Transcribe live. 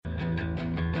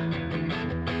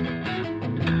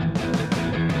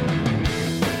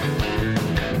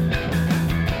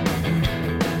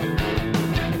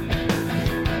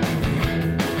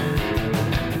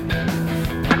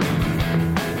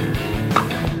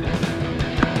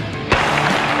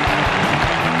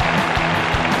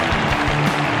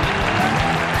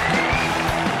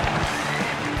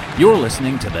You're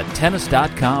listening to the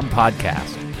Tennis.com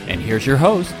podcast. And here's your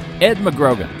host, Ed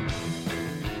McGrogan.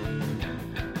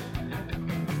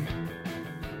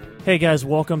 Hey guys,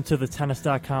 welcome to the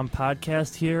Tennis.com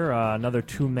podcast here. Another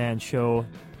two-man show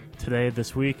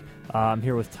this week. I'm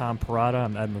here with Tom Parada.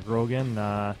 I'm Ed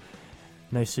McGrogan.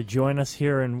 Nice to join us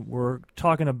here, and we're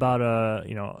talking about,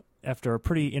 after a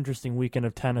pretty interesting weekend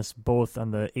of tennis, both on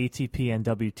the ATP and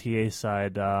WTA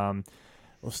side.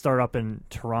 We'll start up in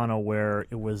Toronto, where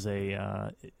it was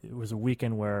a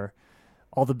weekend where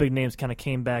all the big names kind of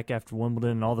came back after Wimbledon,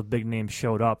 and all the big names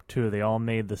showed up too. They all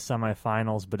made the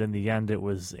semifinals, but in the end, it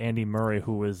was Andy Murray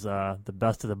who was the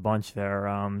best of the bunch there.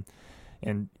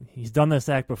 And he's done this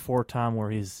act before, Tom, where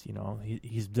he's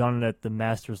done it at the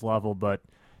Masters level, but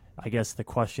I guess the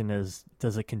question is,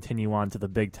 does it continue on to the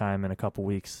big time in a couple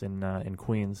weeks in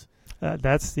Queens?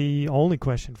 That's the only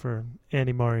question for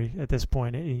Andy Murray at this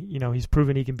point. He's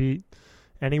proven he can beat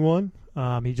anyone.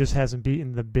 He just hasn't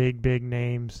beaten the big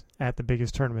names at the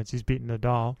biggest tournaments. He's beaten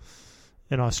Nadal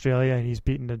in Australia, and he's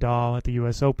beaten Nadal at the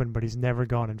U.S. Open, but he's never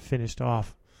gone and finished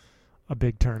off a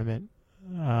big tournament.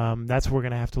 That's what we're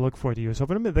going to have to look for at the U.S.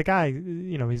 Open. I mean, the guy,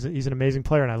 he's an amazing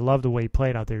player, and I love the way he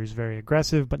played out there. He was very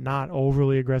aggressive, but not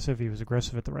overly aggressive. He was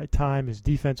aggressive at the right time. His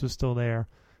defense was still there.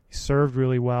 He served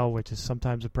really well, which is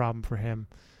sometimes a problem for him.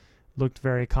 Looked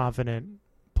very confident,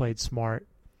 played smart.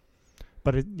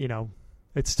 But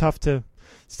it's tough to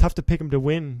pick him to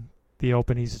win the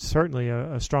Open. He's certainly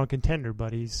a strong contender,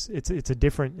 but it's a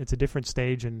different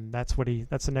stage, and that's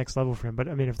the next level for him. But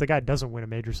I mean, if the guy doesn't win a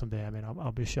major someday, I mean,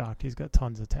 I'll be shocked. He's got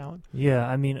tons of talent. Yeah,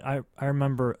 I mean, I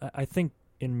remember. I think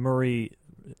in Murray,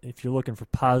 if you're looking for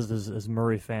positives as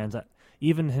Murray fans,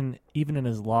 even in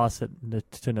his loss to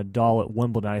Nadal at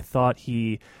Wimbledon, I thought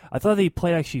he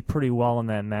played actually pretty well in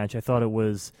that match. I thought it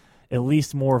was at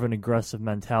least more of an aggressive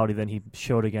mentality than he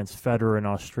showed against Federer in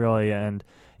Australia, and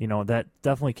that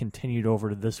definitely continued over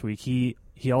to this week. He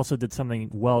also did something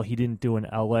well he didn't do in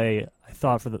LA. I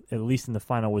thought at least in the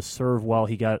final, was serve well.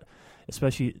 He got,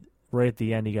 especially right at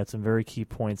the end, he got some very key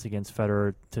points against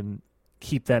Federer to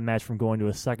keep that match from going to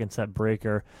a second set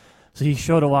breaker. So he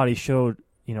showed a lot. He showed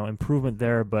improvement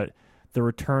there, but the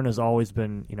return has always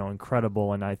been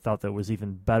incredible, and I thought that was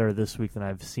even better this week than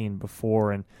I've seen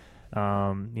before. And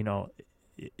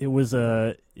it was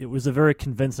a very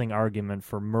convincing argument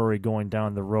for Murray going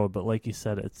down the road, but like you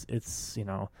said, it's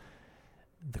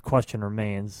the question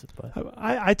remains. But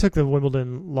I took the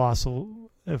Wimbledon loss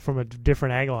from a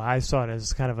different angle. I saw it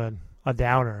as kind of a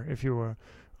downer if you were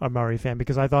a Murray fan,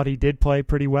 because I thought he did play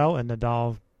pretty well, and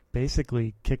Nadal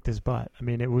basically kicked his butt. I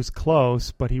mean, it was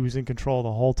close, but he was in control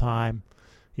the whole time.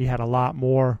 He had a lot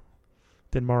more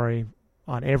than Murray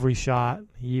on every shot.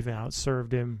 He even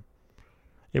outserved him.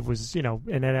 It was,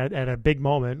 and at a big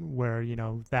moment where,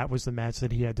 that was the match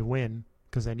that he had to win,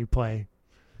 because then you play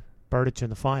Berdych in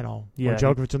the final, or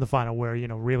Djokovic in the final, where,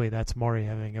 really that's Murray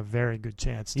having a very good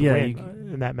chance to win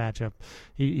in that matchup.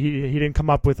 He didn't come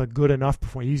up with a good enough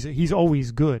performance. He's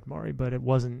always good, Murray, but it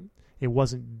wasn't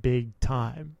big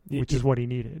time, which is what he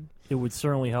needed. It would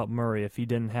certainly help Murray if he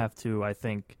didn't have to, I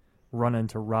think, run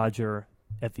into Roger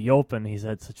at the Open. He's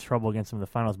had such trouble against him in the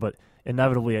finals, but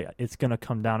inevitably it's going to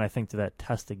come down, I think, to that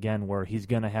test again, where he's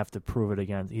going to have to prove it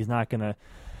again. He's not going to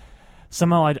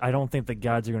somehow. I don't think the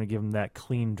gods are going to give him that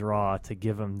clean draw to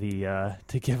give him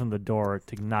the door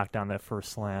to knock down that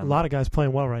first slam. A lot of guys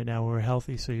playing well right now who are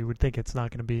healthy, so you would think it's not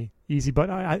going to be easy. But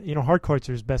hard courts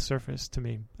are his best surface to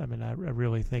me. I mean, I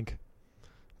really think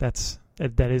that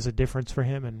is a difference for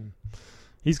him, and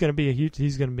he's going to be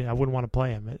I wouldn't want to play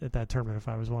him at that tournament if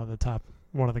I was one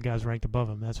of the guys ranked above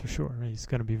him. That's for sure. He's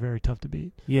going to be very tough to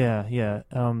beat. Yeah.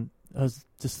 I was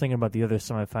just thinking about the other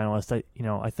semifinalists.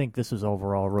 I think this was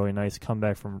overall a really nice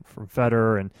comeback from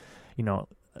Federer, and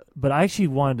but I actually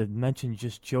wanted to mention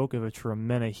just Djokovic for a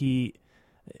minute. He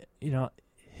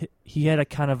had a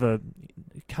kind of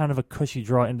a cushy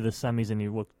draw into the semis, and he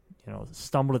looked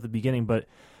stumbled at the beginning, but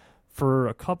for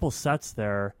a couple sets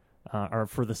there, or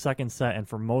for the second set and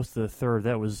for most of the third,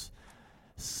 that was,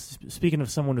 speaking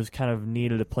of someone who's kind of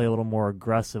needed to play a little more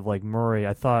aggressive like Murray,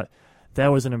 I thought that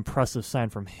was an impressive sign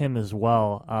from him as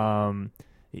well.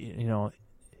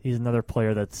 He's another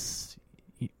player that's,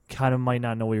 you kind of might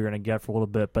not know what you're going to get for a little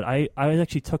bit, but I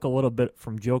actually took a little bit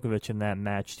from Djokovic in that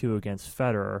match too against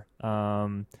Federer.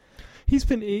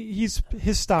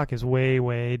 His stock is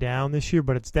way down this year,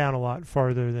 but it's down a lot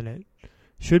farther than it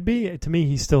should be. To me,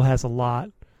 he still has a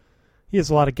lot. He has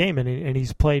a lot of game, and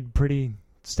he's played pretty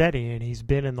steady, and he's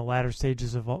been in the latter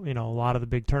stages of a lot of the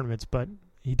big tournaments. But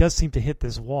he does seem to hit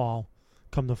this wall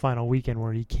come the final weekend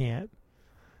where he can't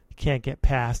get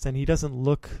past, and he doesn't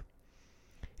look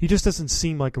he just doesn't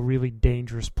seem like a really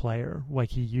dangerous player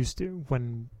like he used to.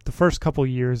 When the first couple of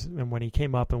years and when he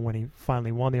came up and when he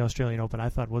finally won the Australian Open, I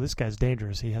thought, well, this guy's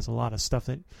dangerous. He has a lot of stuff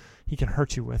that he can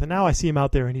hurt you with. And now I see him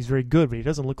out there and he's very good, but he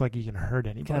doesn't look like he can hurt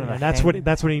anybody. Kind of and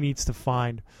that's what he needs to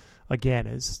find again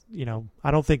is, I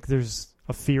don't think there's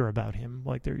a fear about him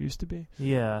like there used to be.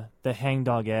 Yeah, the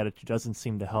hangdog attitude doesn't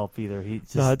seem to help either.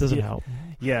 No, it doesn't help.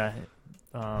 Yeah.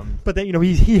 But then,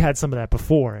 he had some of that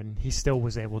before and he still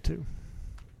was able to.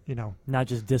 Not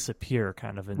just disappear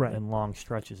kind of Right. in long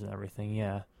stretches and everything,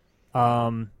 yeah.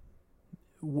 I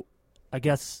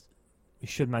guess we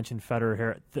should mention Federer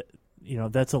here.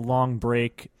 That's a long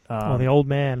break. The old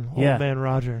man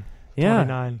Roger,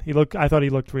 29. I thought he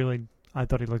looked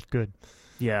good.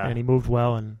 Yeah. And he moved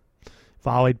well and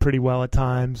volleyed pretty well at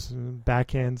times,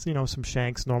 backhands, some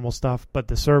shanks, normal stuff. But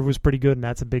the serve was pretty good, and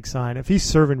that's a big sign. If he's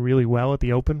serving really well at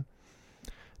the Open,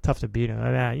 tough to beat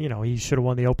him. He should have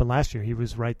won the Open last year. He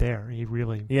was right there. He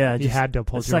really, he had Del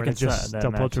Potro.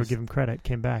 Del Potro, give him credit,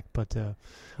 came back. But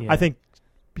I think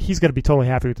he's going to be totally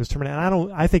happy with this tournament.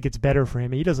 And I think it's better for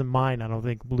him. He doesn't mind, I don't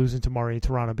think, losing to Murray in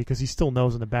Toronto because he still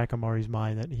knows in the back of Murray's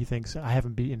mind that he thinks, I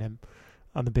haven't beaten him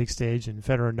on the big stage, and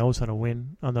Federer knows how to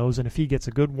win on those. And if he gets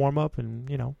a good warm-up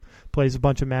and, plays a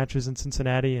bunch of matches in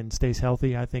Cincinnati and stays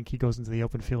healthy, I think he goes into the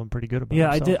Open feeling pretty good about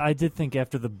himself. Yeah, I did think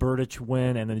after the Berdych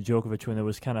win and then the Djokovic win, there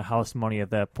was kind of house money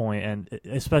at that point, and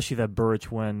especially that Berdych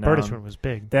win. Berdych win was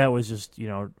big. That was just,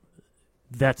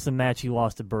 that's the match he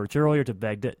lost to Berdych earlier to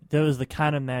Beg. That was the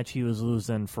kind of match he was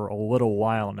losing for a little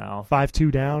while now.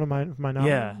 5-2 down, am I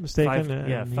not mistaken?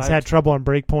 He's 5-2. had trouble on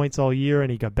break points all year,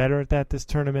 and he got better at that this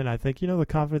tournament. I think, the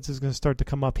confidence is going to start to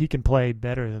come up. He can play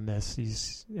better than this.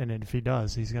 And if he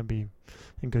does, he's going to be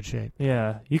in good shape.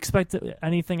 Yeah. You expect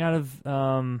anything out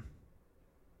of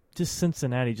just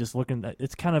Cincinnati, just looking –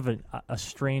 it's kind of a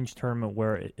strange tournament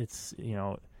where it's,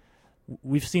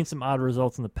 we've seen some odd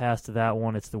results in the past to that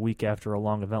one. It's the week after a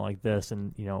long event like this,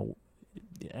 and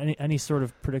any sort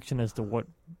of prediction as to what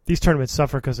these tournaments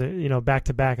suffer because back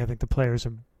to back. I think the players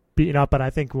are beaten up, but I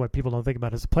think what people don't think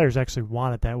about is the players actually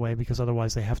want it that way because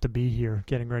otherwise they have to be here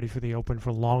getting ready for the Open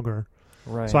for longer.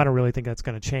 Right. So I don't really think that's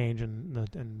going to change, and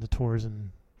the tours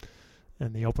and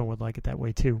the Open would like it that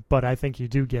way too. But I think you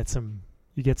do get some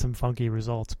funky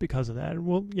results because of that.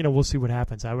 We'll see what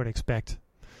happens. I would expect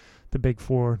the Big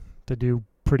Four to do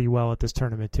pretty well at this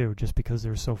tournament too, just because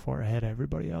they're so far ahead of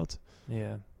everybody else.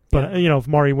 Yeah. But if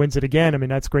Murray wins it again,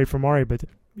 that's great for Murray, but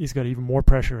he's got even more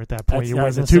pressure at that point. You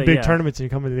win the two big tournaments and you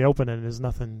come into the Open and there's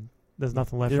nothing left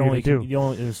for you to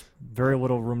do. There's very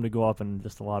little room to go up and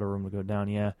just a lot of room to go down.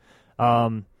 Yeah.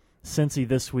 Cincy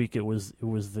this week it was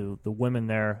the women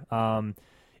there.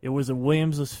 It was a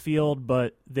Williams' field,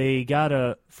 but they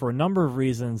got for a number of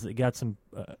reasons, they got some,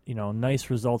 nice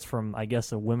results from, I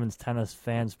guess, a women's tennis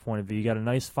fan's point of view. You got a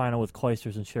nice final with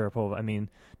Clijsters and Sharapova.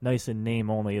 Nice in name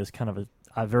only is kind of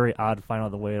a very odd final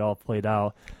the way it all played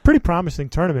out. Pretty promising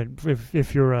tournament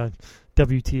if you're a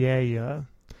WTA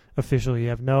official.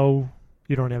 You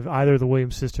don't have either of the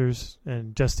Williams sisters,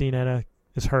 and Justine Henin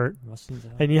is hurt.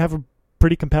 And you have a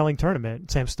pretty compelling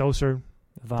tournament. Sam Stosur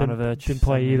Ivanovic didn't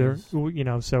play either.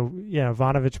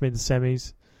 Ivanovic made the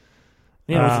semis.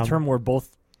 Yeah, it was a tournament where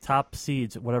both top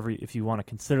seeds, whatever, if you want to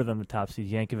consider them the top seeds,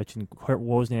 Jankovic and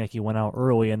Wozniacki went out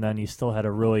early, and then you still had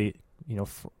a really,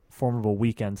 formidable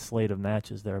weekend slate of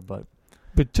matches there. But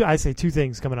I say two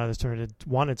things coming out of this tournament.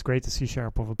 One, it's great to see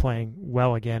Sharapova playing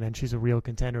well again, and she's a real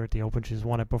contender at the Open. She's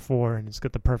won it before, and it's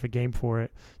got the perfect game for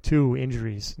it. Two,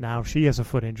 injuries. Now she has a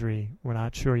foot injury. We're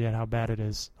not sure yet how bad it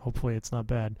is. Hopefully it's not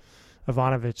bad.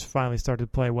 Ivanovic finally started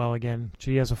to play well again.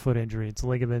 She has a foot injury. It's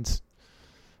ligaments,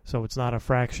 so it's not a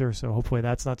fracture, so hopefully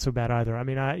that's not so bad either.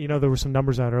 There were some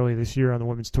numbers out early this year on the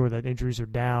women's tour that injuries are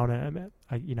down, and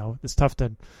it's tough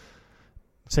to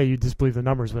say you disbelieve the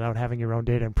numbers without having your own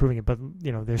data and proving it, but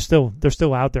they're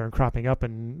still out there and cropping up,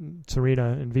 and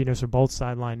Serena and Venus are both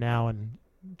sidelined now, and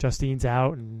Justine's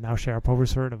out, and now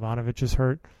Sharapova's hurt, Ivanovic is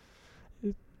hurt.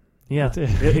 Yeah,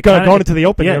 going into the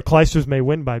Open, Clijsters may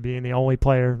win by being the only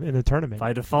player in the tournament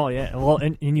by default. Yeah, well,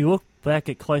 and you look back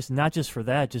at Clijsters, not just for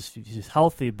that, just she's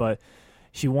healthy, but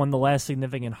she won the last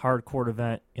significant hard court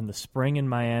event in the spring in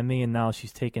Miami, and now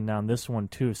she's taken down this one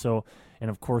too. So, and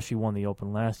of course, she won the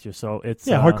Open last year. So it's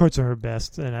hard courts are her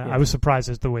best, and I was surprised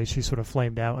at the way she sort of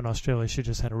flamed out in Australia. She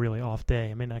just had a really off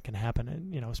day. That can happen,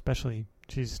 and especially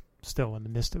she's still in the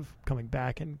midst of coming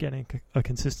back and getting a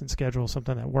consistent schedule,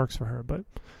 something that works for her, but.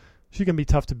 She can be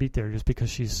tough to beat there just because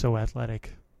she's so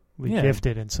athletically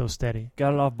gifted and so steady.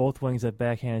 Got it off both wings. That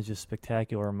backhand is just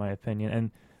spectacular, in my opinion.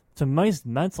 And some nice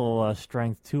mental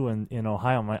strength, too, in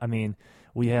Ohio.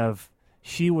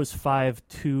 She was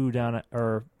 5'2" down,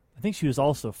 or I I think she was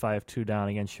also 5-2 down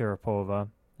against Sharapova.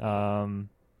 I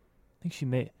think she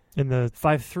made in the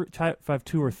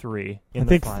 5-2 or 3 in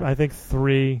the final. I think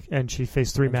 3, and she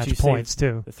faced 3 match points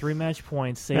too. The 3 match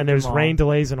points. And there's rain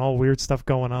delays and all weird stuff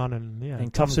going on,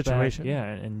 and tough situation.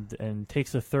 Back, and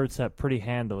takes the third set pretty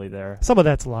handily there. Some of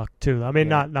that's luck too. I mean,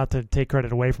 not to take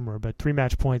credit away from her, but 3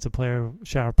 match points, a player of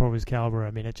Sharapova's caliber.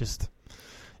 I mean, it just,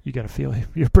 you got to feel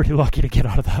you're pretty lucky to get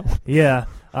out of that one. Yeah,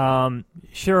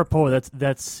 Sharapova.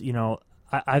 That's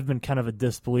I've been kind of a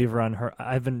disbeliever on her.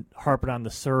 I've been harping on the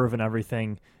serve and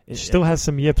everything. She still has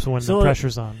some yips when the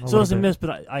pressure's on. So it's a miss,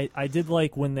 but I did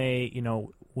like when they,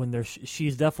 when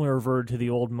she's definitely reverted to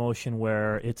the old motion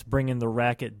where it's bringing the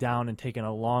racket down and taking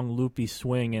a long loopy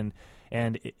swing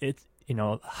and it's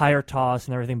higher toss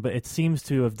and everything, but it seems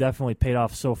to have definitely paid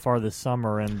off so far this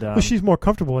summer. And well, she's more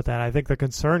comfortable with that. I think the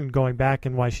concern going back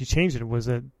and why she changed it was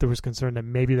that there was concern that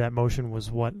maybe that motion was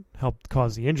what helped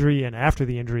cause the injury, and after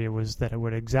the injury it was that it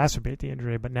would exacerbate the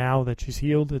injury. But now that she's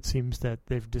healed, it seems that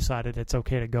they've decided it's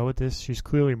okay to go with this. She's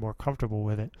clearly more comfortable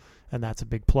with it, and that's a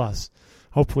big plus.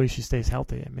 Hopefully she stays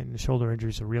healthy. I mean, the shoulder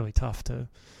injuries are really tough to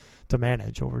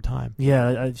manage over time.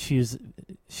 Yeah,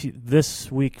 this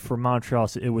week for Montreal,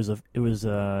 it was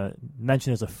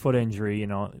mentioned as a foot injury,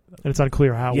 And it's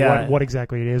unclear what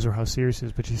exactly it is or how serious it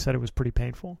is, but she said it was pretty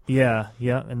painful. Yeah,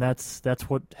 and that's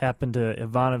what happened to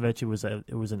Ivanovic.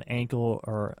 It was an ankle,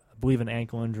 or I believe an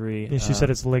ankle injury. And she said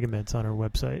it's ligaments on her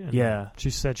website. And yeah, she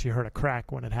said she heard a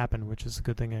crack when it happened, which is a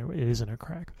good thing. It isn't a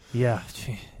crack. Yeah,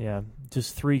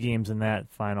 just 3 games in that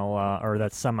final or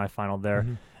that semifinal there.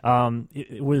 Mm-hmm.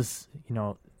 It was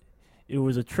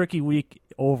a tricky week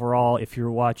overall. If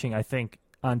you're watching, I think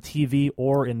on TV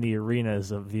or in the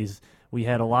arenas of these, we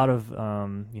had a lot of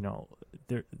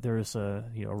there's a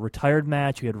retired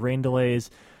match. We had rain delays.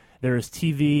 There's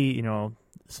TV,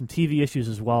 some TV issues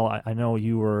as well. I know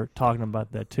you were talking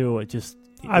about that too.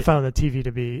 I found the TV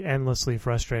to be endlessly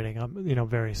frustrating. I'm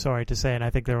very sorry to say, and I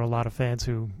think there were a lot of fans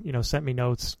who sent me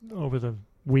notes over the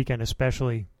weekend,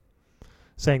 especially,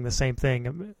 saying the same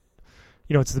thing.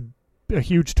 It's a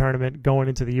huge tournament going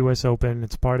into the U.S. Open.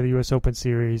 It's part of the U.S. Open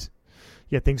series.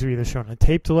 Yet things are either shown on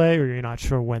tape delay, or you're not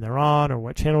sure when they're on, or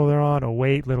what channel they're on. Or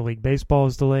wait, Little League Baseball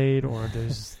is delayed, or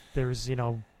there's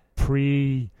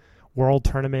pre-World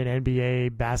Tournament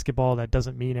NBA basketball that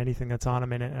doesn't mean anything that's on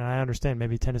them. And I understand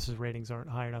maybe tennis's ratings aren't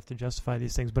high enough to justify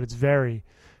these things, but it's very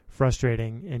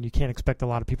frustrating, and you can't expect a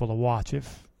lot of people to watch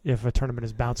if a tournament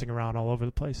is bouncing around all over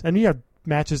the place. And you have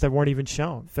matches that weren't even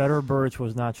shown. Federer-Birch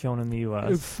was not shown in the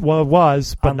U.S. Well, it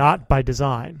was, but not by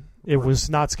design. It was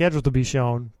not scheduled to be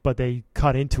shown, but they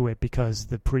cut into it because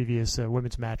the previous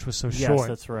women's match was so short. Yes,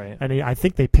 that's right. And I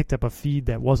think they picked up a feed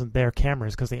that wasn't their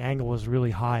cameras because the angle was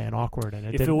really high and awkward, and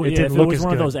it didn't look as good. If it was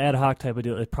one of those ad hoc type of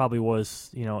deal, it probably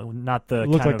was, not the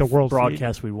kind of world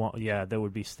broadcast feed we want. Yeah, that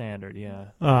would be standard, yeah.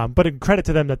 But in credit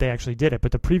to them that they actually did it.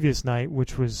 But the previous night,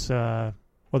 which was, the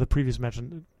previous match,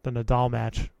 the Nadal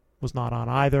match, was not on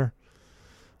either.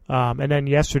 And then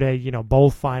yesterday,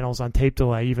 both finals on tape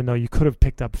delay, even though you could have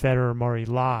picked up Federer and Murray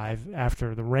live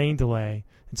after the rain delay.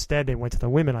 Instead, they went to the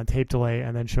women on tape delay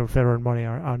and then showed Federer and Murray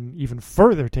on even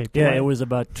further tape delay. Yeah, it was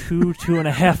about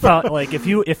 2.5 out. Like,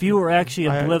 if you were actually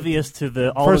oblivious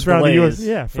to all first the round delays. Of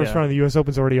the US, first round of the U.S.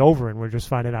 Open's already over, and we're just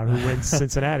finding out who wins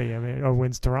Cincinnati. Or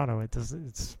wins Toronto.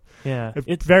 It's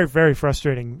very, very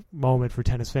frustrating moment for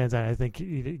tennis fans, and I think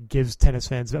it gives tennis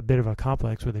fans a bit of a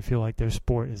complex where they feel like their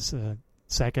sport is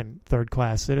second,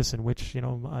 third-class citizen, which,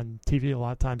 on TV a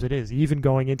lot of times it is, even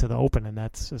going into the Open, and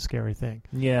that's a scary thing.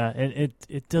 Yeah, and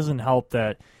it doesn't help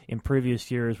that in previous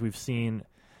years we've seen,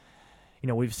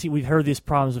 we've heard these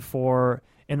problems before,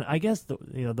 and I guess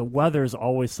the weather is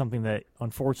always something that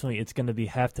unfortunately it's going to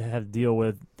have to deal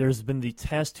with. There's been the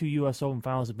past 2 U.S. Open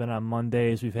finals have been on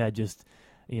Mondays. We've had just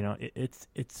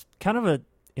it's kind of it's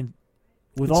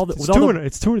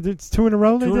two in a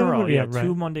row. 2 in a row, right.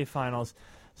 2 Monday finals.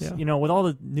 Yeah. With all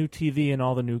the new TV and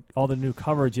all the new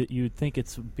coverage, you'd think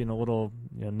it's been a little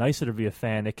nicer to be a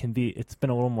fan. It's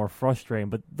been a little more frustrating,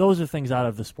 but those are things out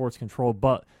of the sport's control.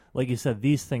 But like you said,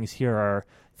 these things here are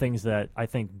things that I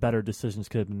think better decisions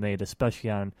could have been made,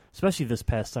 especially this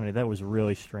past Sunday. That was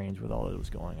really strange with all that was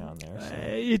going on there. So.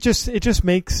 It just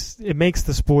makes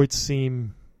the sport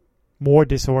seem more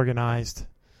disorganized,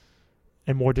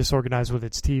 and more disorganized with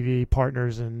its TV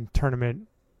partners and tournament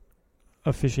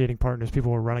officiating partners,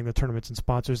 people who are running the tournaments and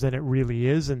sponsors, than it really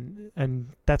is, and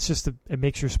that's just it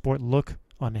makes your sport look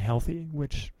unhealthy,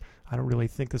 which I don't really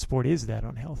think the sport is that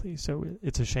unhealthy. So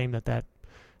it's a shame that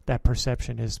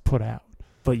perception is put out.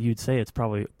 But you'd say it's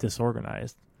probably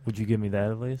disorganized. Would you give me that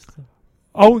at least?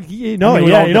 Oh,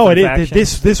 no,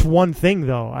 factions. This one thing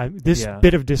though, this Yeah.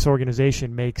 bit of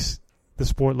disorganization makes the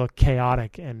sport look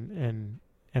chaotic and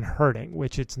hurting,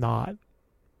 which it's not.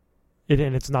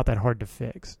 And it's not that hard to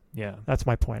fix. Yeah. That's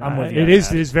my point. I'm with you It on is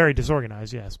that. it is very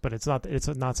disorganized, yes, but it's not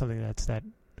something that's that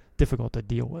difficult to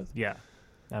deal with. Yeah,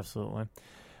 absolutely.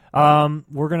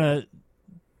 We're gonna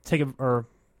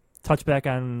touch back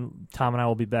on Tom and I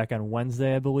will be back on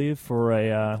Wednesday, I believe, for a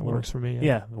That works for me.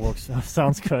 Yeah, it works.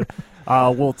 Sounds good.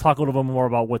 We'll talk a little bit more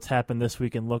about what's happened this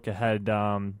week and look ahead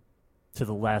to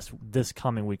this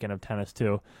coming weekend of tennis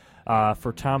too.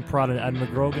 For Tom Perrotta and Ed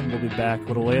McGrogan, we'll be back a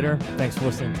little later. Thanks for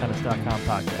listening to Tennis.com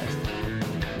podcast.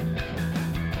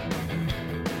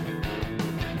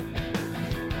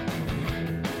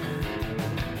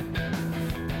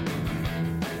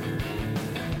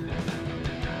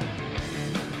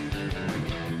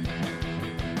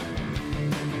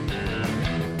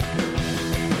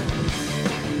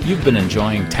 You've been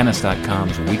enjoying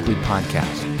Tennis.com's weekly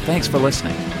podcast. Thanks for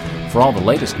listening. For all the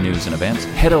latest news and events,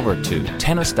 head over to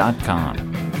Tennis.com.